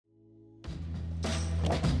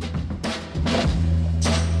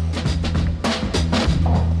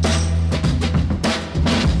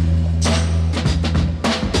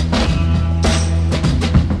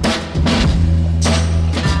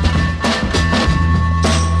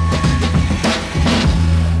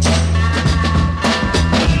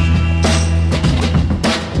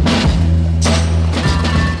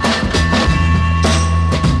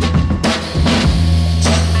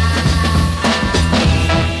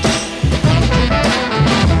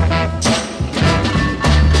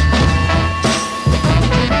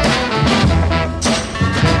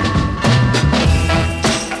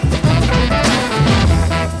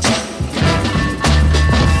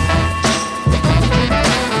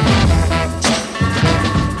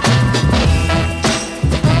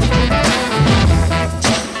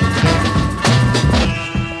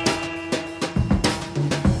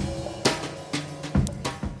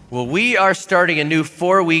We are starting a new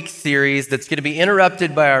 4-week series that's going to be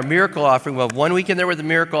interrupted by our miracle offering. We'll have 1 week in there with the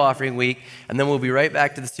miracle offering week, and then we'll be right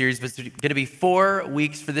back to the series. But it's going to be 4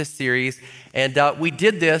 weeks for this series. And we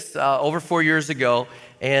did this over 4 years ago.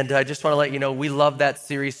 And I just want to let you know, we love that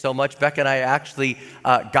series so much. Becca and I actually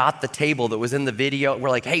got the table that was in the video. We're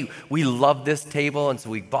like, hey, we love this table. And so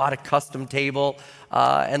we bought a custom table.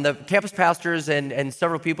 And the campus pastors and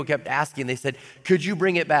several people kept asking. They said, could you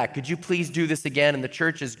bring it back? Could you please do this again? And the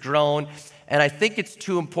church has grown. And I think it's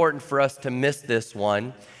too important for us to miss this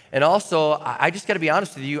one. And also, I just got to be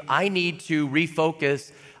honest with you, I need to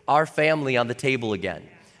refocus our family on the table again.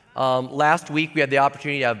 Last week, we had the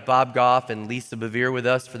opportunity to have Bob Goff and Lisa Bevere with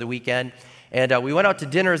us for the weekend. And we went out to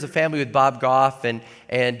dinner as a family with Bob Goff, and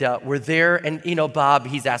we're there. And, you know, Bob,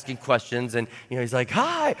 he's asking questions. And, you know, he's like,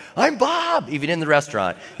 hi, I'm Bob, even in the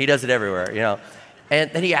restaurant. He does it everywhere, you know.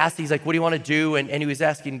 And then he asked, he's like, what do you want to do? And he was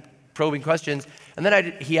asking probing questions. And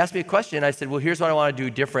then he asked me a question. And I said, well, here's what I want to do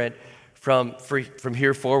different from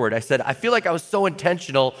here forward. I said, I feel like I was so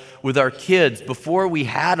intentional with our kids before we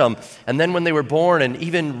had them, and then when they were born, and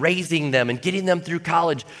even raising them and getting them through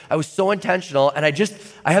college. I was so intentional, and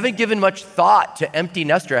I haven't given much thought to empty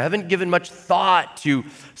nester. I haven't given much thought to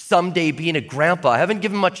someday being a grandpa. I haven't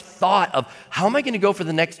given much thought of how am I going to go for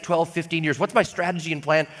the next 12, 15 years? What's my strategy and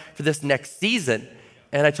plan for this next season?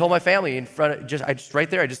 And I told my family in front of,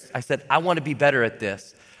 I said, I want to be better at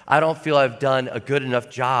this. I don't feel I've done a good enough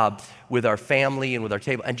job with our family and with our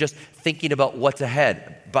table and just thinking about what's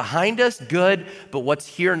ahead. Behind us, good, but what's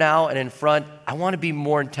here now and in front, I want to be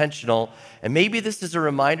more intentional. And maybe this is a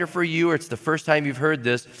reminder for you, or it's the first time you've heard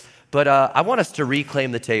this, but I want us to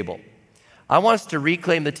reclaim the table. I want us to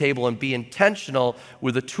reclaim the table and be intentional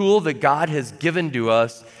with a tool that God has given to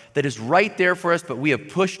us that is right there for us, but we have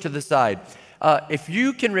pushed to the side. If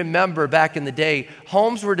you can remember back in the day,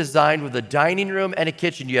 homes were designed with a dining room and a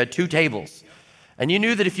kitchen. You had 2 tables. And you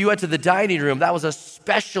knew that if you went to the dining room, that was a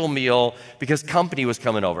special meal because company was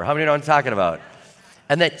coming over. How many know what I'm talking about?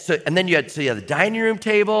 And then you had the dining room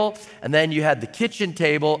table, and then you had the kitchen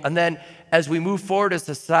table, and then as we move forward as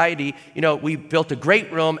society, you know, we built a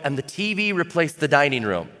great room, and the TV replaced the dining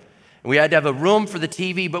room. We had to have a room for the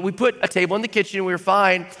TV, but we put a table in the kitchen and we were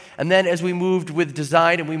fine. And then as we moved with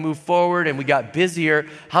design and we moved forward and we got busier,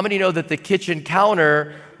 how many know that the kitchen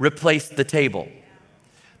counter replaced the table?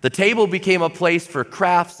 The table became a place for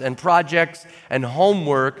crafts and projects and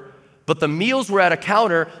homework, but the meals were at a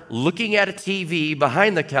counter looking at a TV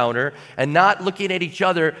behind the counter and not looking at each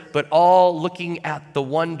other, but all looking at the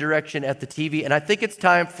one direction at the TV. And I think it's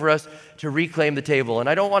time for us to reclaim the table. And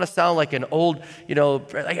I don't want to sound like an old, you know,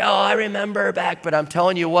 like, oh, I remember back, but I'm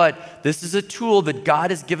telling you what, this is a tool that God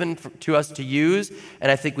has given to us to use,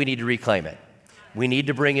 and I think we need to reclaim it. We need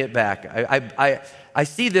to bring it back. I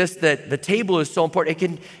see this, that the table is so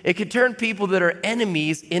important. It can turn people that are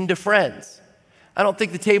enemies into friends. I don't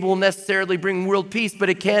think the table will necessarily bring world peace, but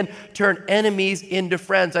it can turn enemies into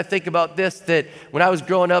friends. I think about this, that when I was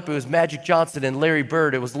growing up, it was Magic Johnson and Larry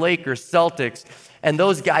Bird. It was Lakers, Celtics, and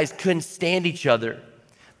those guys couldn't stand each other.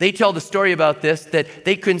 They tell the story about this, that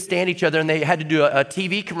they couldn't stand each other, and they had to do a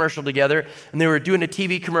TV commercial together, and they were doing a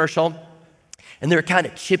TV commercial, and they were kind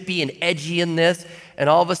of chippy and edgy in this, and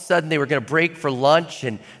all of a sudden they were going to break for lunch,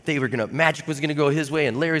 and Magic was going to go his way,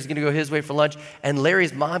 and Larry's going to go his way for lunch, and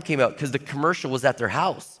Larry's mom came out because the commercial was at their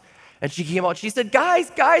house, and she came out, she said,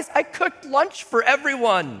 guys, I cooked lunch for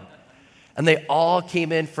everyone. And they all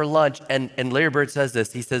came in for lunch, and Larry Bird says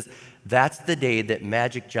this, he says, that's the day that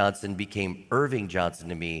Magic Johnson became Irving Johnson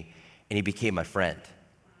to me, and he became my friend.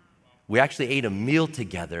 We actually ate a meal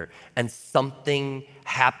together, and something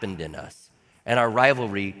happened in us. And our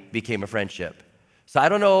rivalry became a friendship. So I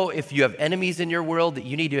don't know if you have enemies in your world that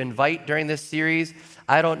you need to invite during this series.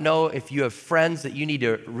 I don't know if you have friends that you need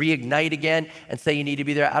to reignite again and say you need to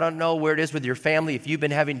be there. I don't know where it is with your family, if you've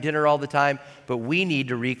been having dinner all the time, but we need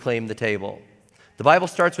to reclaim the table. The Bible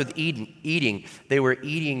starts with eating. They were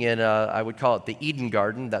eating in, I would call it the Eden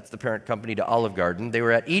Garden. That's the parent company to Olive Garden. They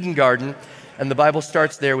were at Eden Garden, and the Bible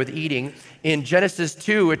starts there with eating. In Genesis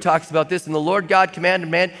 2, it talks about this, and the Lord God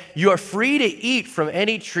commanded man, you are free to eat from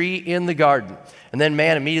any tree in the garden. And then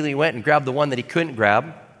man immediately went and grabbed the one that he couldn't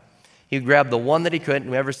grab. He grabbed the one that he couldn't,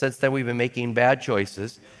 and ever since then we've been making bad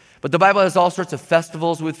choices. But the Bible has all sorts of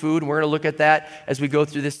festivals with food, and we're going to look at that as we go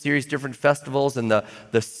through this series, different festivals and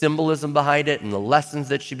the symbolism behind it and the lessons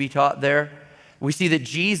that should be taught there. We see that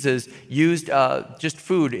Jesus used just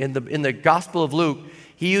food. In the Gospel of Luke,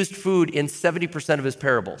 he used food in 70% of his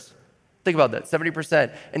parables. Think about that,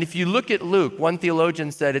 70%. And if you look at Luke, one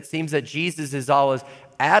theologian said it seems that Jesus is always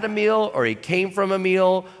at a meal, or he came from a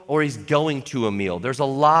meal, or he's going to a meal. There's a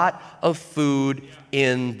lot of food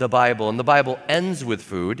in the Bible, and the Bible ends with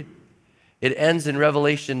food. It ends in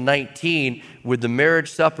Revelation 19 with the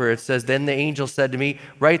marriage supper. It says, "Then the angel said to me,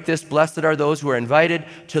 write this, blessed are those who are invited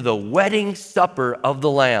to the wedding supper of the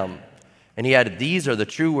Lamb." And he added, "These are the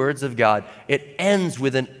true words of God." It ends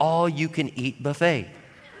with an all-you-can-eat buffet.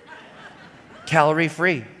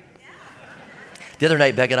 Calorie-free. The other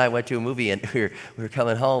night, Beck and I went to a movie, and we were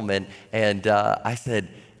coming home, and I said,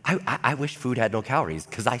 I wish food had no calories,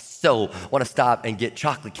 because I so want to stop and get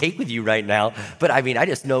chocolate cake with you right now. But I mean, I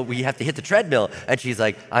just know we have to hit the treadmill. And she's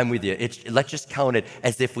like, "I'm with you. Let's just count it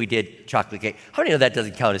as if we did chocolate cake." How many know that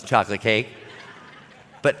doesn't count as chocolate cake?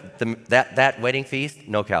 But that wedding feast,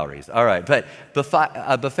 no calories. All right. But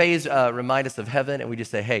buffets remind us of heaven, and we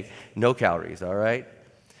just say, hey, no calories. All right.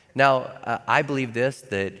 Now, I believe this,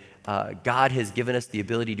 that God has given us the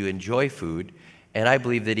ability to enjoy food. And I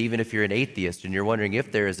believe that even if you're an atheist and you're wondering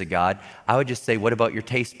if there is a God, I would just say, what about your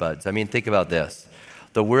taste buds? I mean, think about this.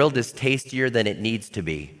 The world is tastier than it needs to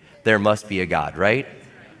be. There must be a God, right?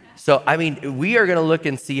 So, I mean, we are going to look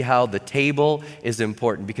and see how the table is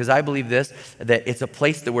important, because I believe this, that it's a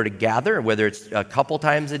place that we're to gather, whether it's a couple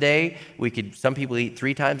times a day. Some people eat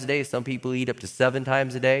 3 times a day. Some people eat up to 7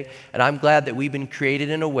 times a day. And I'm glad that we've been created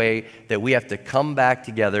in a way that we have to come back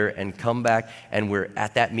together and come back, and we're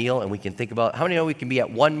at that meal, and we can think about, how many know we can be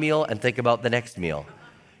at one meal and think about the next meal?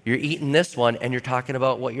 You're eating this one, and you're talking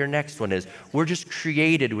about what your next one is. We're just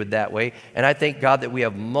created with that way. And I thank God that we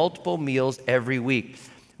have multiple meals every week.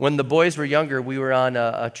 When the boys were younger, we were on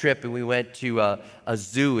a trip, and we went to a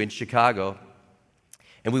zoo in Chicago.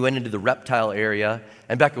 And we went into the reptile area.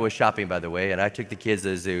 And Becca was shopping, by the way, and I took the kids to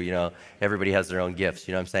the zoo. You know, everybody has their own gifts,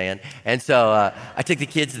 you know what I'm saying? And so I took the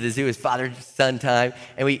kids to the zoo. It was father-son time.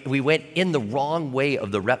 And we went in the wrong way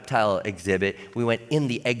of the reptile exhibit. We went in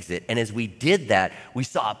the exit. And as we did that, we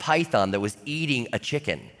saw a python that was eating a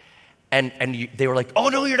chicken. And they were like, "Oh,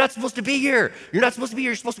 no, you're not supposed to be here. You're not supposed to be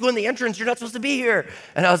here. You're supposed to go in the entrance. You're not supposed to be here."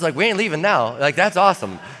 And I was like, "We ain't leaving now. Like, that's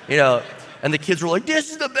awesome." You know, and the kids were like,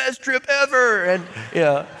 "This is the best trip ever." And, you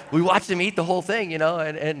know, we watched them eat the whole thing, you know,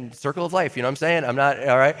 and circle of life, you know what I'm saying? I'm not,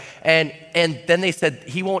 all right? And then they said,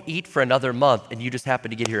 "He won't eat for another month, and you just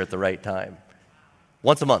happen to get here at the right time."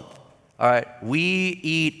 Once a month. All right, we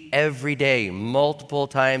eat every day, multiple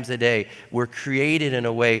times a day. We're created in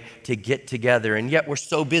a way to get together, and yet we're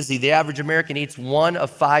so busy. The average American eats 1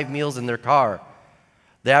 of 5 meals in their car.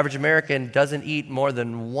 The average American doesn't eat more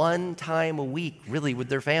than 1 time a week, really, with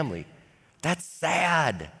their family. That's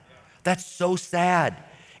sad. That's so sad.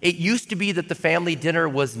 It used to be that the family dinner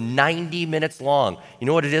was 90 minutes long. You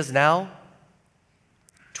know what it is now?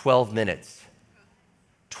 12 minutes.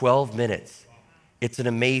 12 minutes. It's an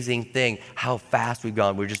amazing thing how fast we've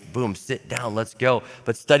gone. We're just, boom, sit down, let's go.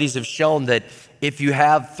 But studies have shown that if you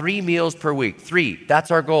have 3 meals per week, 3,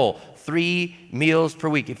 that's our goal, 3 meals per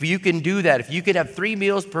week. If you can do that, if you can have 3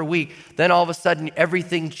 meals per week, then all of a sudden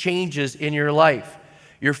everything changes in your life.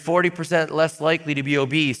 You're 40% less likely to be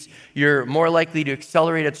obese. You're more likely to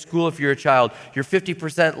accelerate at school if you're a child. You're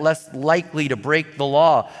 50% less likely to break the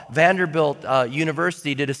law. Vanderbilt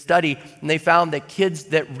University did a study, and they found that kids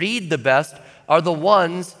that read the best are the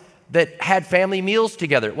ones that had family meals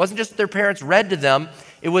together. It wasn't just that their parents read to them,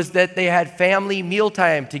 it was that they had family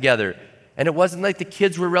mealtime together. And it wasn't like the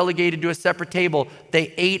kids were relegated to a separate table.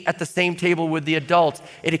 They ate at the same table with the adults.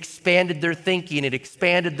 It expanded their thinking, it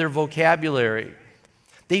expanded their vocabulary.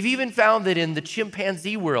 They've even found that in the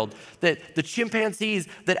chimpanzee world, that the chimpanzees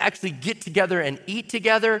that actually get together and eat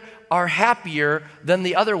together are happier than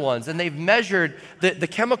the other ones. And they've measured the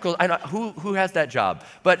chemical, I know, who has that job?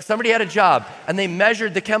 But somebody had a job, and they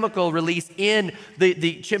measured the chemical release in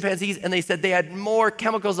the chimpanzees, and they said they had more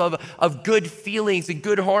chemicals of good feelings and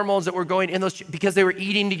good hormones that were going in those, because they were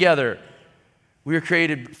eating together. We were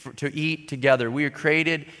created to eat together. We were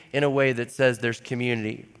created in a way that says there's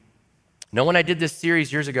community. Now, when I did this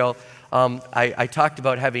series years ago, I talked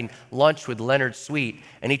about having lunch with Leonard Sweet,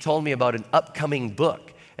 and he told me about an upcoming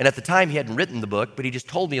book. And at the time, he hadn't written the book, but he just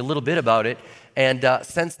told me a little bit about it. And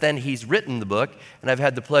since then, he's written the book, and I've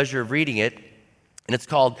had the pleasure of reading it. And it's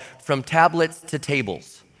called From Tablets to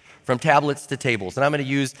Tables. From Tablets to Tables. And I'm going to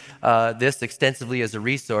use this extensively as a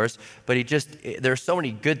resource, but there are so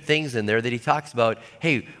many good things in there that he talks about,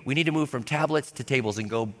 hey, we need to move from tablets to tables and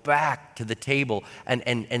go back to the table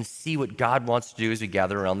and see what God wants to do as we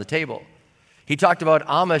gather around the table. He talked about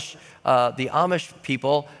Amish. The Amish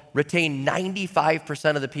people retain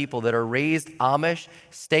 95% of the people that are raised Amish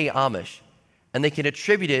stay Amish. And they can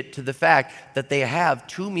attribute it to the fact that they have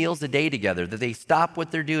 2 meals a day together, that they stop what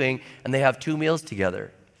they're doing and they have 2 meals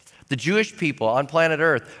together. The Jewish people on planet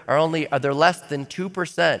Earth they're less than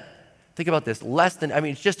 2%. Think about this,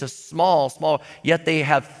 it's just a small, yet they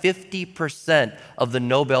have 50% of the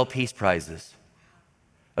Nobel Peace Prizes.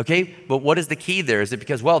 Okay, but what is the key there? Is it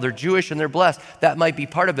because, they're Jewish and they're blessed? That might be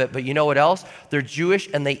part of it, but you know what else? They're Jewish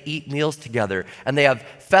and they eat meals together. And they have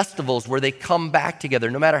festivals where they come back together.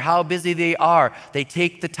 No matter how busy they are, they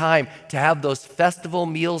take the time to have those festival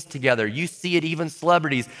meals together. You see it, even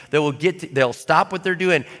celebrities, they'll stop what they're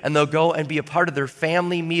doing and they'll go and be a part of their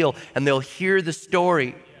family meal and they'll hear the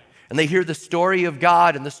story. And they hear the story of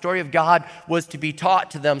God, and the story of God was to be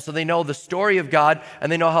taught to them. So they know the story of God, and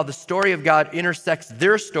they know how the story of God intersects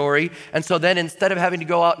their story. And so then instead of having to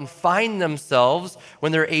go out and find themselves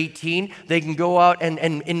when they're 18, they can go out and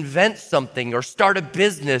invent something or start a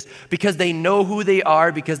business because they know who they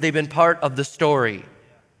are, because they've been part of the story.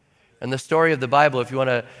 And the story of the Bible, if you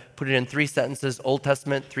want to put it in 3 sentences, Old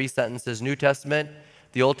Testament, 3 sentences, New Testament.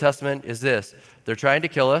 The Old Testament is this: they're trying to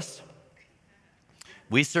kill us.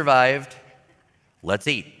 We survived. Let's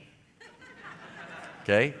eat.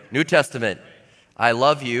 Okay? New Testament. I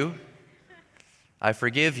love you. I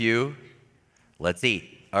forgive you. Let's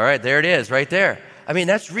eat. All right, there it is, right there.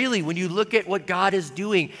 That's really when you look at what God is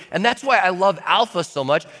doing. And that's why I love Alpha so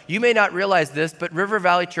much. You may not realize this, but River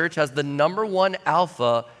Valley Church has the #1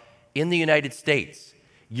 Alpha in the United States.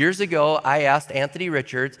 Years ago, I asked Anthony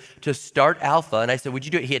Richards to start Alpha, and I said, would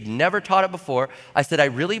you do it? He had never taught it before. I said, I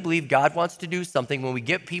really believe God wants to do something when we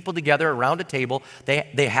get people together around a table.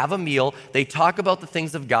 They have a meal. They talk about the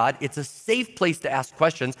things of God. It's a safe place to ask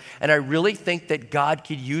questions, and I really think that God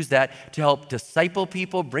could use that to help disciple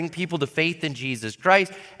people, bring people to faith in Jesus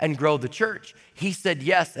Christ, and grow the church. He said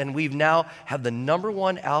yes, and we've now have the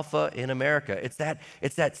 #1 Alpha in America. It's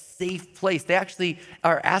that safe place. They actually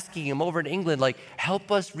are asking him over in England, help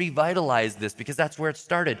us revitalize this, because that's where it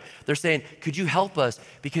started. They're saying, could you help us,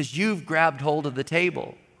 because you've grabbed hold of the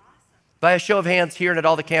table. By a show of hands here and at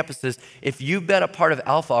all the campuses, if you've been a part of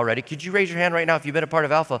Alpha already, could you raise your hand right now if you've been a part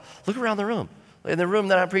of Alpha? Look around the room. In the room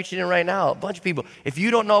that I'm preaching in right now, a bunch of people. If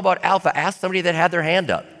you don't know about Alpha, ask somebody that had their hand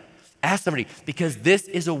up. Ask somebody, because this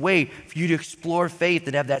is a way for you to explore faith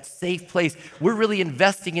and have that safe place. We're really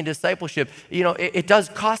investing in discipleship. It does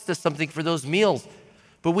cost us something for those meals,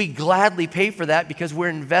 but we gladly pay for that because we're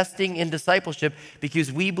investing in discipleship,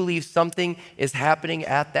 because we believe something is happening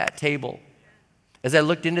at that table. As I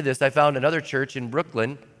looked into this, I found another church in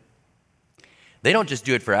Brooklyn. They don't just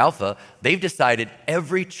do it for Alpha. They've decided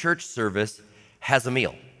every church service has a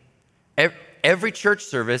meal. Every church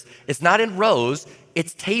service, it's not in rows,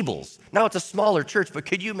 it's tables. Now, it's a smaller church, but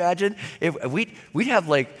could you imagine if we'd have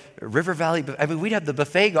River Valley, we'd have the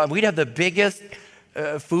buffet going, we'd have the biggest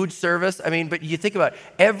food service. But you think about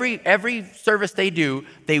it, every service they do,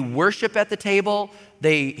 they worship at the table,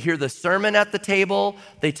 they hear the sermon at the table,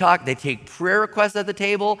 they take prayer requests at the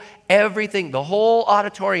table, everything, the whole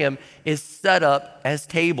auditorium is set up as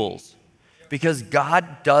tables because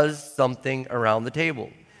God does something around the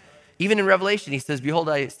table. Even in Revelation, he says, behold,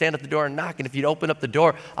 I stand at the door and knock, and if you'd open up the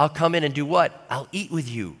door, I'll come in and do what? I'll eat with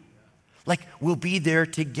you. We'll be there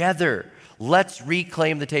together. Let's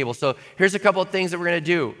reclaim the table. So here's a couple of things that we're going to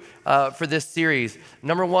do for this series.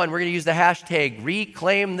 Number 1, we're going to use the hashtag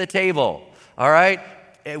reclaim the table. All right?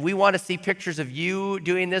 We want to see pictures of you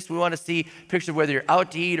doing this. We want to see pictures of whether you're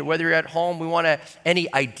out to eat or whether you're at home. We want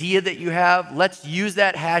any idea that you have. Let's use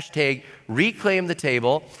that hashtag, reclaim the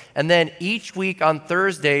table. And then each week on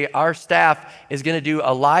Thursday, our staff is going to do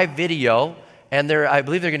a live video. And I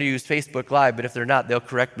believe they're going to use Facebook Live, but if they're not, they'll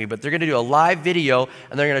correct me. But they're going to do a live video,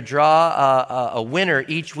 and they're going to draw a winner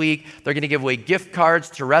each week. They're going to give away gift cards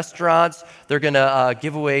to restaurants. They're going to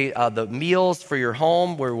give away the meals for your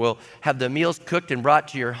home, where we'll have the meals cooked and brought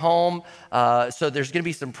to your home. So there's going to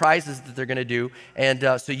be some prizes that they're going to do.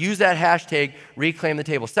 And so use that hashtag, reclaim the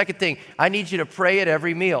table. Second thing, I need you to pray at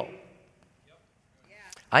every meal.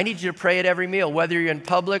 I need you to pray at every meal, whether you're in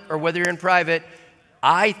public or whether you're in private.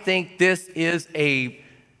 I think this is it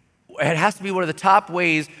has to be one of the top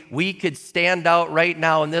ways we could stand out right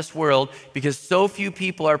now in this world, because so few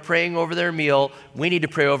people are praying over their meal. We need to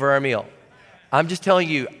pray over our meal. I'm just telling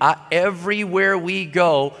you, everywhere we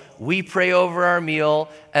go, we pray over our meal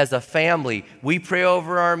as a family. We pray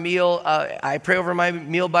over our meal. I pray over my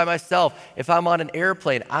meal by myself. If I'm on an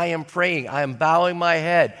airplane, I am praying. I am bowing my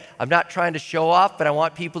head. I'm not trying to show off, but I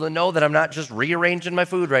want people to know that I'm not just rearranging my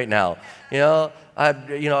food right now.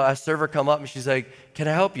 A server come up and she's like, "Can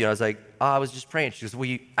I help you?" And I was like, oh, I was just praying. She goes,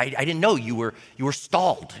 well, I didn't know you were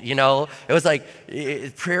stalled, It was like,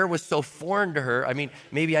 prayer was so foreign to her. I mean,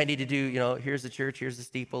 maybe I need to do, here's the church, here's the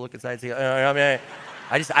steeple, look inside, see, I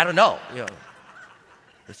don't know,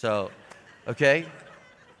 So, okay.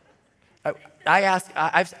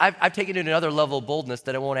 I've taken it another level of boldness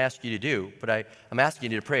that I won't ask you to do, but I'm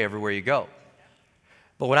asking you to pray everywhere you go.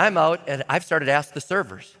 But when I'm out, and I've started to ask the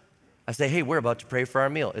servers, I say, hey, we're about to pray for our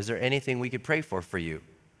meal. Is there anything we could pray for you?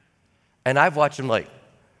 And I've watched them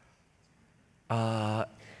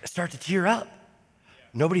start to tear up.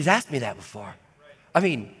 Nobody's asked me that before. I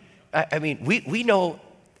mean, we know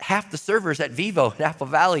half the servers at Vivo in Apple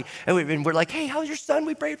Valley, and we're like, hey, how's your son?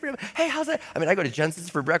 We prayed for him. Hey, how's that? I mean, I go to Jensen's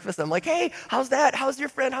for breakfast. I'm like, hey, how's that? How's your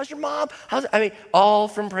friend? How's your mom? All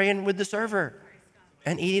from praying with the server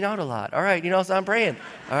and eating out a lot. All right, so I'm praying.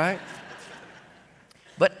 All right.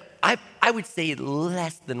 But I would say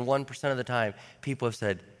less than 1% of the time, people have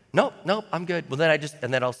said, nope, I'm good. Well, then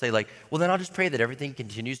I'll say then I'll just pray that everything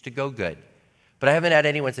continues to go good. But I haven't had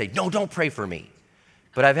anyone say, no, don't pray for me.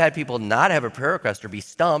 But I've had people not have a prayer request or be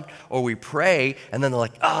stumped, or we pray, and then they're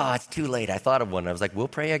like, oh, it's too late. I thought of one. I was like, we'll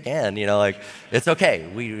pray again. It's okay.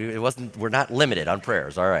 We're not limited on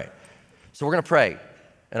prayers. All right. So we're going to pray.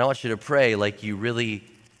 And I want you to pray like you really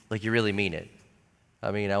mean it. I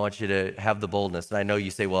want you to have the boldness. And I know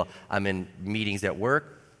you say, well, I'm in meetings at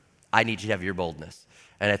work. I need you to have your boldness.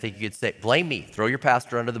 And I think you could say, blame me. Throw your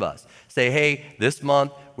pastor under the bus. Say, hey, this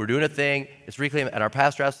month we're doing a thing. It's Reclaim, and our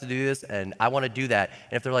pastor has to do this, and I want to do that.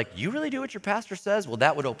 And if they're like, you really do what your pastor says? Well,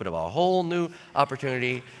 that would open up a whole new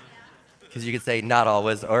opportunity, because you could say not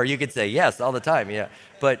always, or you could say yes all the time. Yeah.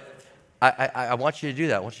 But I want you to do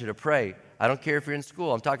that. I want you to pray. I don't care if you're in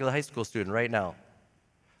school. I'm talking to the high school student right now.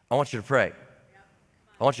 I want you to pray.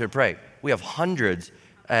 I want you to pray. We have hundreds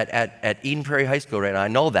at Eden Prairie High School right now. I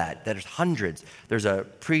know that there's hundreds. There's a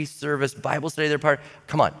pre-service Bible study they're part of.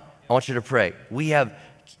 Come on, I want you to pray.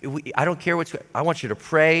 I don't care I want you to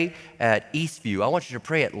pray at Eastview. I want you to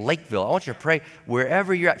pray at Lakeville. I want you to pray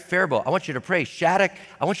wherever you're at, Faribault. I want you to pray Shattuck.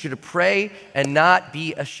 I want you to pray and not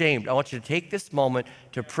be ashamed. I want you to take this moment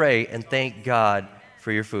to pray and thank God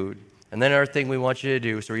for your food. And then another thing we want you to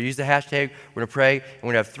do, so we use the hashtag, we're going to pray, and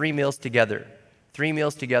we're going to have 3 meals together. 3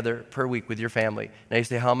 meals together per week with your family. Now you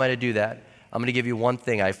say, how am I to do that? I'm going to give you one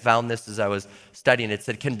thing. I found this as I was studying. It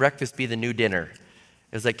said, can breakfast be the new dinner?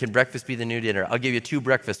 It was like, can breakfast be the new dinner? I'll give you 2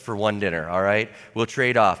 breakfasts for 1 dinner, all right? We'll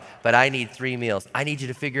trade off. But I need 3 meals. I need you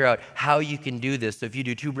to figure out how you can do this. So if you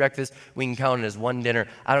do 2 breakfasts, we can count it as 1 dinner.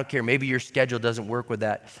 I don't care. Maybe your schedule doesn't work with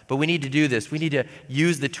that. But we need to do this. We need to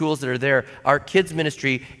use the tools that are there. Our kids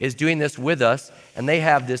ministry is doing this with us, and they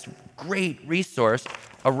have this great resource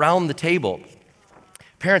around the table.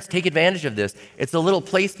 Parents, take advantage of this. It's a little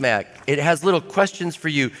placemat. It has little questions for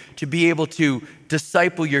you to be able to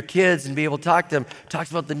disciple your kids and be able to talk to them.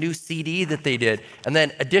 Talks about the new CD that they did. And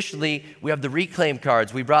then additionally, we have the Reclaim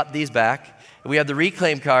cards. We brought these back. We have the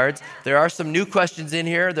Reclaim cards. There are some new questions in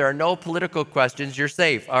here. There are no political questions. You're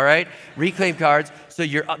safe, all right? Reclaim cards. So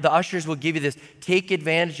the ushers will give you this. Take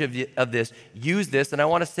advantage of this. Use this. And I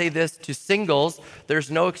want to say this to singles.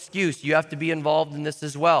 There's no excuse. You have to be involved in this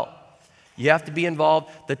as well. You have to be involved.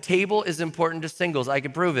 The table is important to singles. I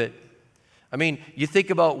can prove it. You think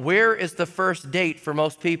about where is the first date for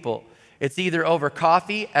most people. It's either over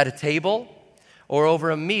coffee at a table or over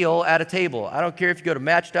a meal at a table. I don't care if you go to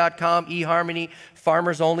Match.com, eHarmony,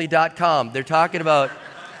 FarmersOnly.com. They're talking about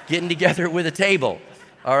getting together with a table,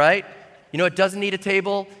 all right? It doesn't need a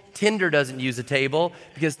table. Tinder doesn't use a table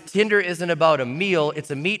because Tinder isn't about a meal. It's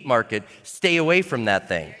a meat market. Stay away from that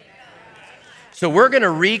thing. So we're going to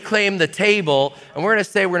reclaim the table, and we're going to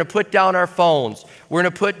say we're going to put down our phones. We're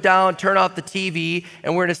going to turn off the TV,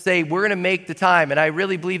 and we're going to say we're going to make the time. And I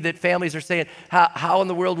really believe that families are saying, how in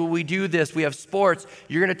the world will we do this? We have sports.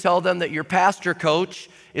 You're going to tell them that your pastor coach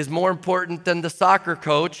is more important than the soccer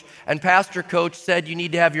coach, and pastor coach said you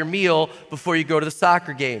need to have your meal before you go to the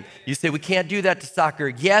soccer game. You say, we can't do that to soccer.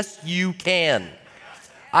 Yes, you can.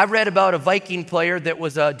 I read about a Viking player that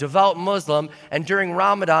was a devout Muslim, and during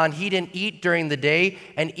Ramadan, he didn't eat during the day,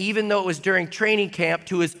 and even though it was during training camp,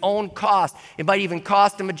 to his own cost, it might even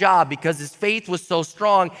cost him a job because his faith was so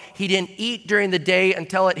strong, he didn't eat during the day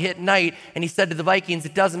until it hit night, and he said to the Vikings,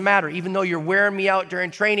 it doesn't matter, even though you're wearing me out during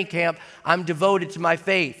training camp, I'm devoted to my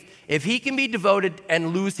faith. If he can be devoted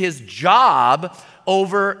and lose his job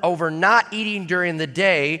over not eating during the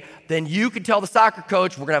day, then you can tell the soccer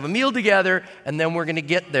coach, we're going to have a meal together, and then we're going to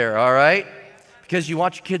get there, all right? because you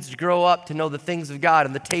want your kids to grow up to know the things of God,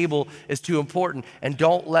 and the table is too important. And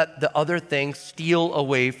don't let the other things steal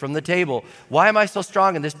away from the table. Why am I so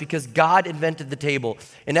strong in this? Because God invented the table.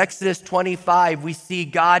 In Exodus 25, we see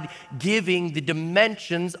God giving the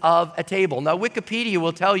dimensions of a table. Now, Wikipedia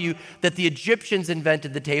will tell you that the Egyptians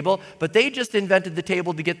invented the table, but they just invented the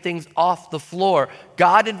table to get things off the floor.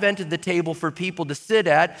 God invented the table for people to sit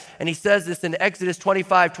at, and he says this in Exodus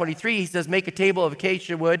 25:23. He says, make a table of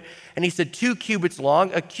acacia wood, and he said 2 cubits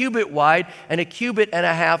long, a cubit wide, and a cubit and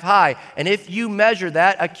a half high. And if you measure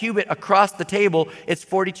that, a cubit across the table, it's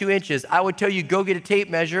 42 inches. I would tell you, go get a tape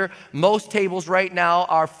measure. Most tables right now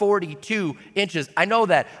are 42 inches. I know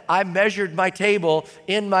that. I measured my table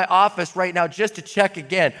in my office right now just to check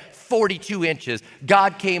again. 42 inches.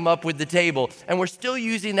 God came up with the table, and we're still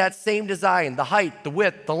using that same design, the height, the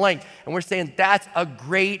width, the length, and we're saying that's a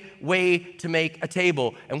great way to make a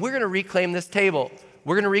table. And we're going to reclaim this table.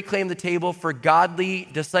 We're going to reclaim the table for godly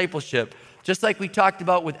discipleship. Just like we talked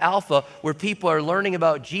about with Alpha, where people are learning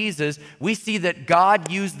about Jesus, we see that God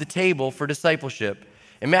used the table for discipleship.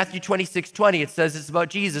 In Matthew 26:20, it says it's about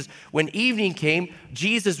Jesus. When evening came,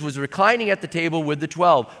 Jesus was reclining at the table with the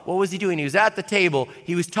 12. What was he doing? He was at the table.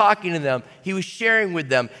 He was talking to them. He was sharing with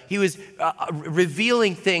them. He was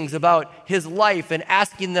revealing things about his life and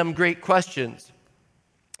asking them great questions.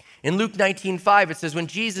 In Luke 19:5, it says, when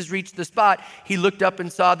Jesus reached the spot, he looked up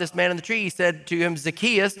and saw this man in the tree. He said to him,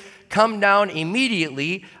 Zacchaeus, come down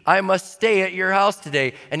immediately. I must stay at your house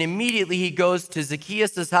today. And immediately he goes to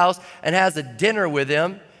Zacchaeus' house and has a dinner with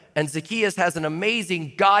him. And Zacchaeus has an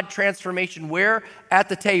amazing God transformation where? At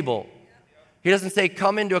the table. He doesn't say,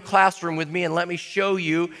 come into a classroom with me and let me show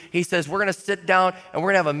you. He says, we're going to sit down and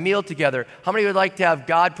we're going to have a meal together. How many would like to have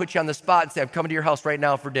God put you on the spot and say, I'm coming to your house right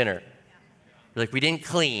now for dinner? You're like, we didn't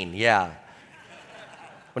clean. Yeah.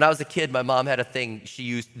 When I was a kid, my mom had a thing she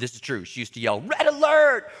used. This is true. She used to yell, red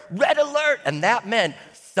alert, red alert. And that meant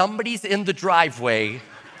somebody's in the driveway.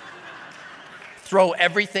 Throw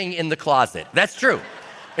everything in the closet. That's true.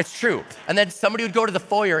 It's true. And then somebody would go to the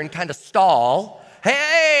foyer and kind of stall.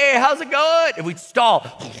 Hey, how's it going? And we'd stall,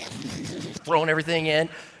 throwing everything in.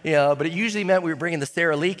 But it usually meant we were bringing the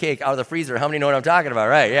Sara Lee cake out of the freezer. How many know what I'm talking about?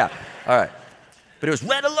 Right, yeah. All right. But it was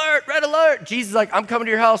red alert, red alert. Jesus is like, I'm coming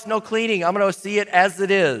to your house, no cleaning. I'm going to see it as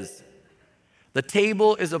it is. The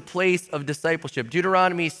table is a place of discipleship.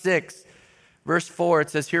 Deuteronomy 6, verse 4,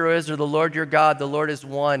 it says, Hear, O Israel, the Lord your God, the Lord is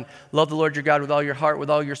one. Love the Lord your God with all your heart,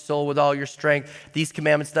 with all your soul, with all your strength. These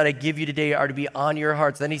commandments that I give you today are to be on your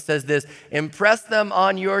hearts. Then he says this, impress them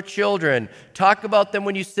on your children. Talk about them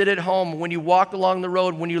when you sit at home, when you walk along the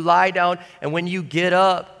road, when you lie down, and when you get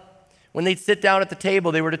up. When they'd sit down at the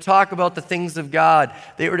table, they were to talk about the things of God.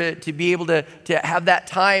 They were to be able to have that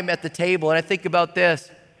time at the table. And I think about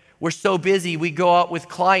this. We're so busy, we go out with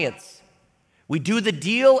clients. We do the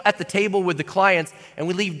deal at the table with the clients, and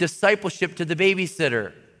we leave discipleship to the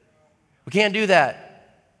babysitter. We can't do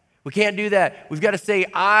that. We can't do that. We've got to say,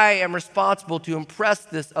 I am responsible to impress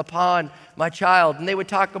this upon my child. And they would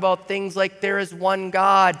talk about things like there is one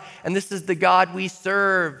God, and this is the God we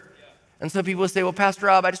serve. And some people say, well, Pastor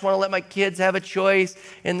Rob, I just want to let my kids have a choice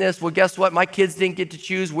in this. Well, guess what? My kids didn't get to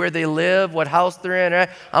choose where they live, what house they're in.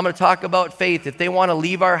 I'm going to talk about faith. If they want to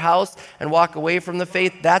leave our house and walk away from the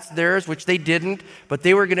faith, that's theirs, which they didn't. But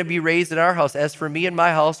they were going to be raised in our house. As for me and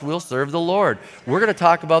my house, we'll serve the Lord. We're going to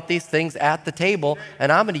talk about these things at the table,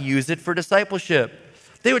 and I'm going to use it for discipleship.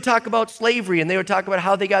 They would talk about slavery, and they would talk about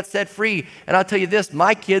how they got set free. And I'll tell you this,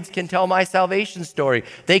 my kids can tell my salvation story.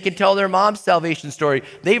 They can tell their mom's salvation story.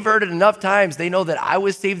 They've heard it enough times. They know that I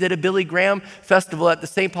was saved at a Billy Graham festival at the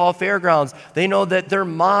St. Paul Fairgrounds. They know that their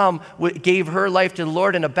mom gave her life to the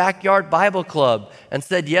Lord in a backyard Bible club and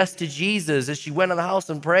said yes to Jesus as she went in the house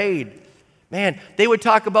and prayed. Man, they would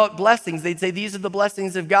talk about blessings. They'd say, these are the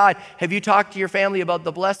blessings of God. Have you talked to your family about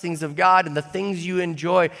the blessings of God and the things you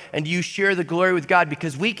enjoy? And do you share the glory with God?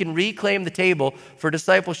 Because we can reclaim the table for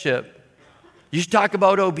discipleship. You should talk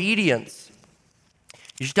about obedience.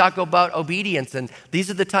 You should talk about obedience. And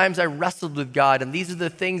these are the times I wrestled with God. And these are the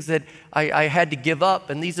things that I had to give up.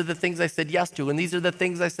 And these are the things I said yes to. And these are the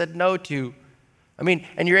things I said no to.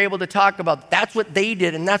 And you're able to talk about that's what they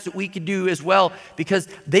did, and that's what we could do as well, because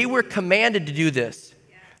they were commanded to do this.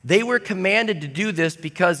 They were commanded to do this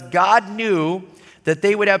because God knew that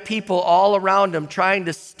they would have people all around them trying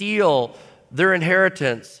to steal their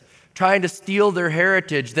inheritance, trying to steal their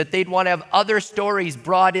heritage, that they'd want to have other stories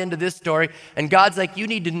brought into this story. And God's like, you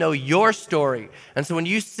need to know your story. And so when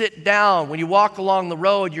you sit down, when you walk along the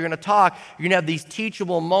road, you're going to talk, you're going to have these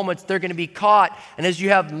teachable moments, they're going to be caught. And as you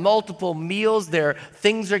have multiple meals there,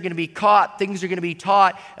 things are going to be caught, things are going to be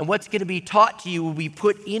taught, and what's going to be taught to you will be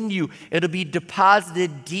put in you. It'll be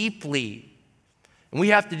deposited deeply. And we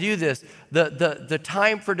have to do this. The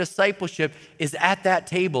time for discipleship is at that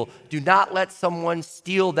table. Do not let someone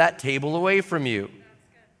steal that table away from you.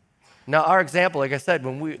 Now, our example, like I said,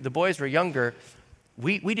 when the boys were younger,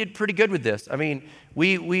 we did pretty good with this. I mean,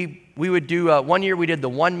 we would do, one year we did the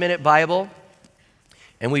 1 minute Bible,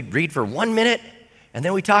 and we'd read for 1 minute, and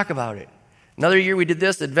then we talk about it. Another year we did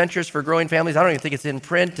this, Adventures for Growing Families. I don't even think it's in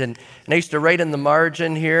print. And I used to write in the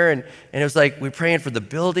margin here, and it was like we're praying for the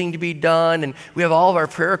building to be done, and we have all of our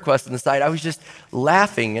prayer requests on the side. I was just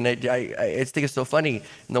laughing, and I just think it's so funny.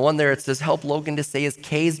 And the one there, it says, help Logan to say his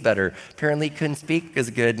K's better. Apparently he couldn't speak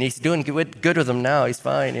as good, and he's doing good with them now. He's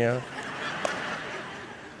fine, you know.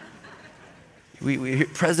 We're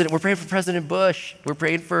praying for President Bush. We're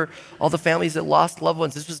praying for all the families that lost loved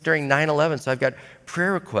ones. This was during 9/11, so I've got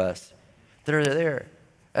prayer requests that are there.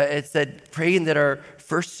 It said, praying that our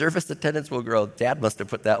first service attendance will grow. Dad must have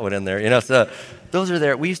put that one in there, you know. So those are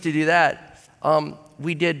there. We used to do that.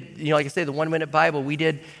 We did, you know, like I say, the 1 minute Bible. We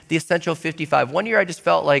did the Essential 55. One year I just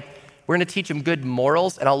felt like we're going to teach them good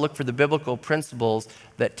morals, and I'll look for the biblical principles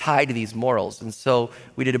that tie to these morals. And so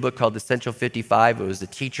we did a book called Essential 55. It was the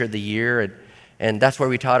Teacher of the Year, and that's where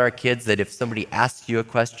we taught our kids that if somebody asks you a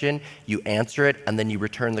question, you answer it, and then you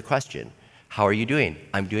return the question. How are you doing?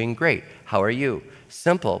 I'm doing great. How are you?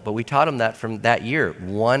 Simple, but we taught them that from that year.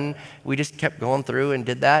 We just kept going through and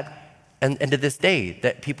did that. And to this day,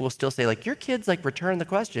 that people will still say, like, your kids, like, return the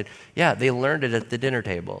question. Yeah, they learned it at the dinner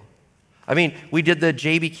table. I mean, we did the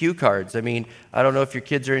JBQ cards. I mean, I don't know if your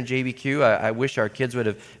kids are in JBQ. I wish our kids would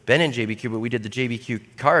have been in JBQ, but we did the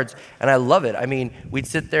JBQ cards, and I love it. I mean, we'd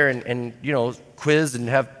sit there and you know, quiz and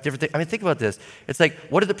have different things. I mean, think about this. It's like,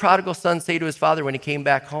 what did the prodigal son say to his father when he came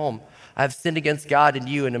back home? I have sinned against God and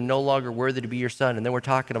you, and am no longer worthy to be your son. And then we're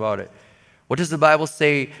talking about it. What does the Bible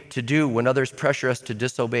say to do when others pressure us to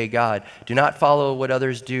disobey God? Do not follow what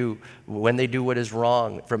others do when they do what is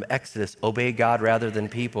wrong. From Exodus, obey God rather than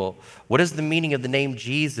people. What is the meaning of the name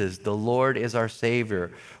Jesus? The Lord is our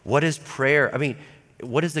Savior. What is prayer? I mean,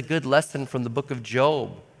 what is a good lesson from the book of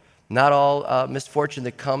Job? Not all misfortune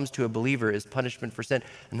that comes to a believer is punishment for sin.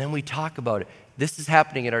 And then we talk about it. This is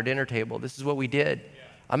happening at our dinner table. This is what we did.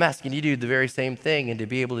 I'm asking you to do the very same thing, and to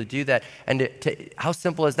be able to do that, and how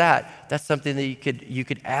simple is that? That's something that you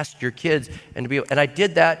could ask your kids, and I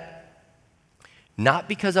did that not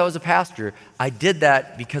because I was a pastor. I did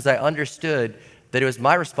that because I understood that it was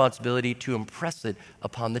my responsibility to impress it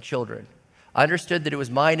upon the children. I understood that it was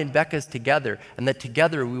mine and Becca's together, and that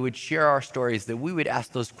together we would share our stories, that we would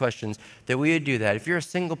ask those questions, that we would do that. If you're a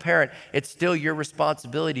single parent, it's still your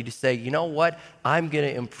responsibility to say, you know what? I'm going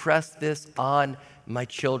to impress this on my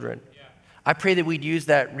children. Yeah. I pray that we'd use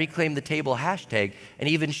that Reclaim the Table hashtag and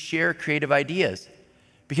even share creative ideas.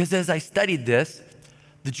 Because as I studied this,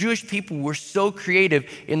 the Jewish people were so creative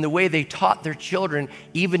in the way they taught their children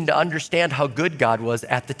even to understand how good God was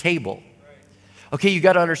at the table. Right. Okay, you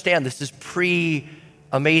got to understand, this is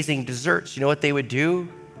pre-amazing desserts. You know what they would do?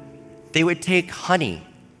 They would take honey,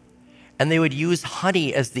 and they would use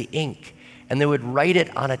honey as the ink, and they would write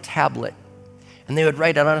it on a tablet. And they would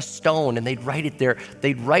write it on a stone, and they'd write it there.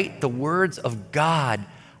 They'd write the words of God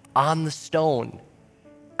on the stone.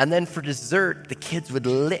 And then for dessert, the kids would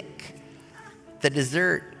lick the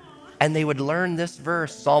dessert, and they would learn this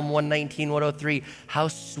verse, Psalm 119, 103. How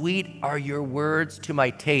sweet are your words to my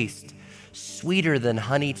taste, sweeter than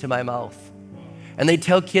honey to my mouth. And they'd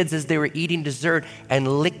tell kids as they were eating dessert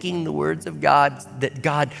and licking the words of God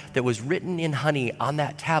that was written in honey on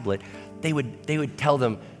that tablet, they would tell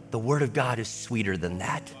them, the Word of God is sweeter than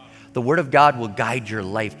that. The Word of God will guide your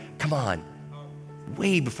life. Come on.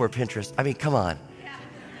 Way before Pinterest. I mean, come on.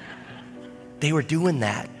 They were doing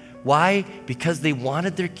that. Why? Because they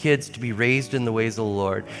wanted their kids to be raised in the ways of the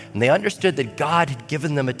Lord. And they understood that God had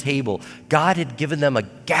given them a table. God had given them a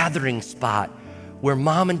gathering spot where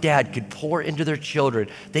mom and dad could pour into their children.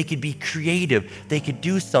 They could be creative. They could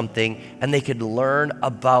do something, and they could learn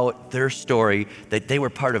about their story, that they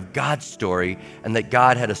were part of God's story, and that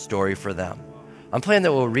God had a story for them. I'm praying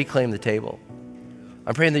that we'll reclaim the table.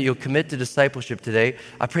 I'm praying that you'll commit to discipleship today.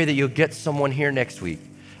 I pray that you'll get someone here next week.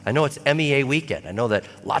 I know it's MEA weekend. I know that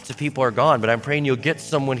lots of people are gone, but I'm praying you'll get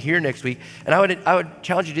someone here next week. And I would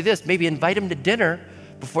challenge you to this. Maybe invite them to dinner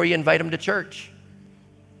before you invite them to church.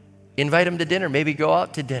 Invite them to dinner. Maybe go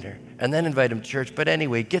out to dinner and then invite them to church. But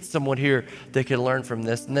anyway, get someone here that can learn from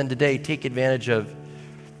this. And then today, take advantage of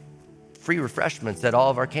free refreshments at all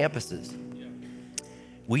of our campuses.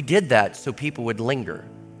 We did that so people would linger.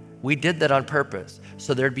 We did that on purpose,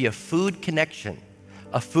 so there'd be a food connection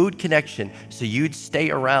so you'd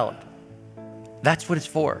stay around. That's what it's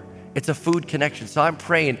for. It's a food connection. So I'm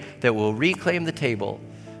praying that we'll reclaim the table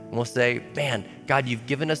and we'll say, man, God, you've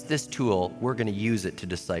given us this tool. We're going to use it to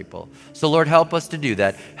disciple. So Lord, help us to do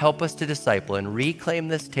that. Help us to disciple and reclaim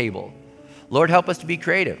this table. Lord, help us to be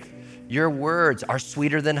creative. Your words are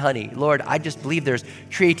sweeter than honey. Lord, I just believe there's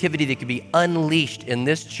creativity that could be unleashed in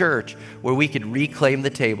this church where we could reclaim the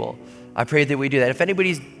table. I pray that we do that. If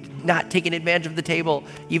anybody's not taking advantage of the table,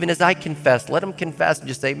 even as I confess, let them confess and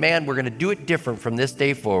just say, man, we're going to do it different from this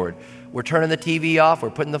day forward. We're turning the TV off. We're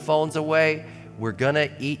putting the phones away. We're going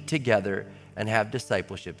to eat together and have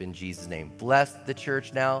discipleship in Jesus' name. Bless the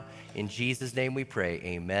church now. In Jesus' name we pray.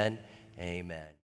 Amen. Amen.